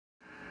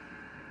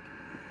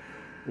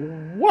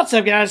What's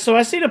up, guys? So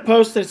I seen a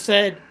post that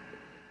said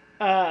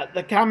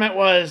the comment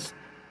was,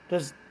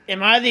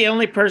 am I the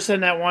only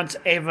person that wants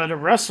Ava to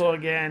wrestle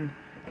again?"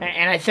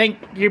 And I think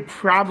you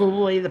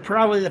probably the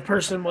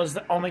person was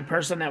the only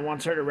person that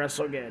wants her to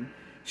wrestle again.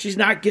 She's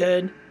not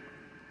good.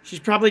 She's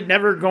probably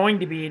never going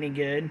to be any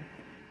good.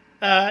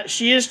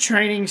 She is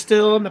training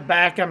still in the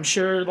back, I'm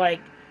sure.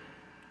 Like,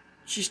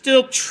 she's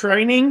still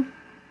training.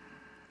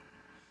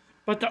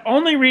 But the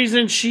only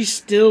reason she's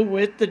still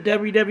with the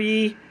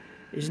WWE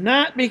is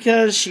not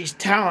because she's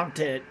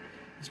talented.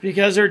 It's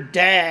because her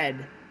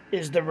dad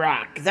is The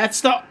Rock.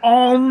 That's the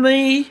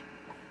only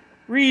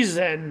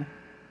reason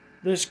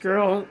this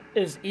girl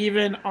is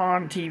even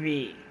on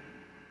TV.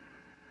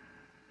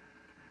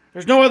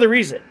 There's no other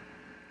reason.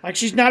 Like,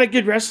 she's not a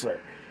good wrestler.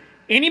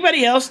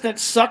 Anybody else that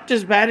sucked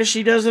as bad as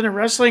she does in a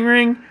wrestling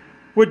ring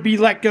would be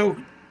let go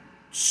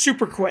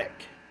super quick.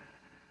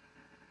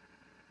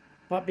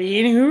 But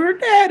being who her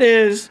dad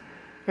is,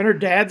 and her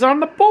dad's on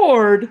the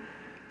board,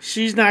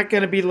 she's not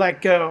going to be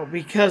let go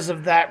because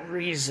of that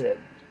reason.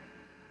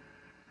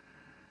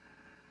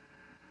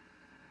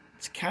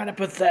 It's kind of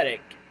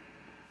pathetic.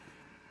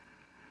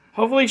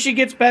 Hopefully she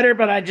gets better,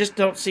 but I just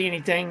don't see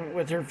anything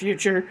with her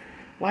future.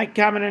 Like,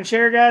 comment, and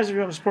share, guys. If you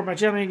want to support my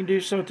channel, you can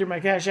do so through my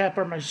Cash App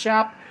or my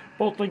shop.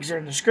 Both links are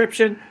in the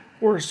description.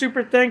 Or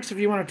super thanks if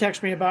you want to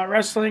text me about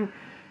wrestling.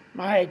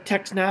 My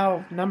text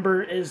now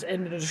number is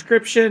in the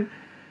description.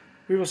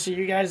 We will see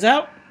you guys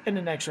out in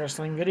the next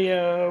wrestling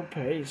video.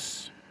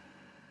 Peace.